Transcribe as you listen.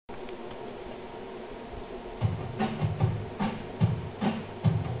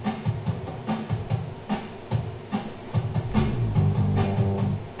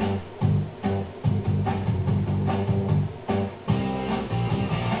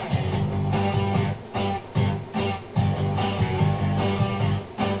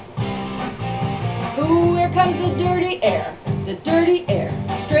the dirty air,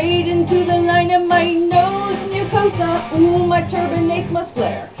 straight into the line of my nose, mucosa. Ooh, my turbinates must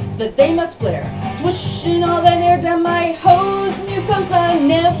flare, that they must flare, swishing all that air down my hose, mucosa.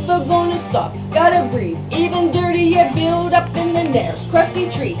 Never gonna stop, gotta breathe, even dirty air build up in the nares. Crusty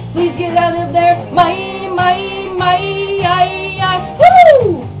tree, please get out of there, my,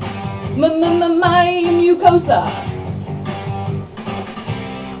 woo! My mucosa.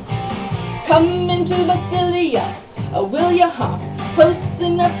 Come into my cilia, will ya, huh? Close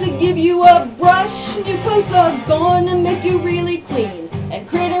enough to give you a brush, mucosa. Gonna make you really clean and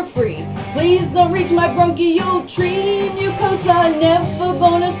critter free. Please don't reach my bronchial tree, mucosa. Never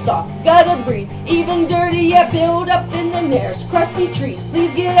gonna stop, gotta breathe, even dirty, yeah, build up in the nares. Crusty trees,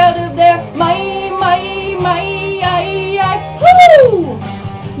 please get out of there, my, woo!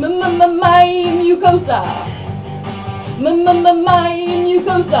 My mucosa. My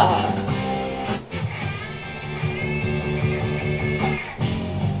mucosa.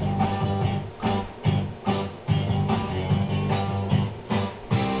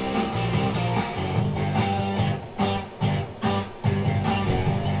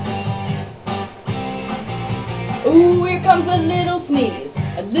 Ooh, here comes a little sneeze,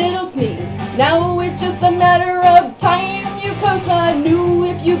 a little sneeze. Now it's just a matter of time, mucosa. Knew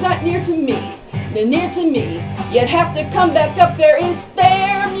if you got near to me, you'd have to come back up there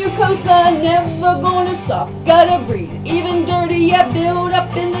instead, mucosa. Never gonna stop, gotta breathe, even dirty, yeah, build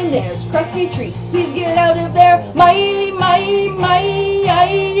up in the nares. Crusty tree, please get out of there, my,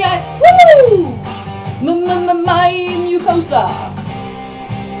 woo! My mucosa.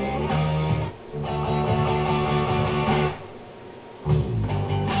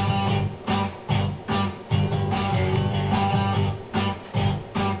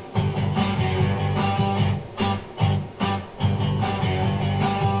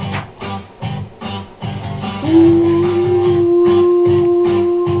 Ooh.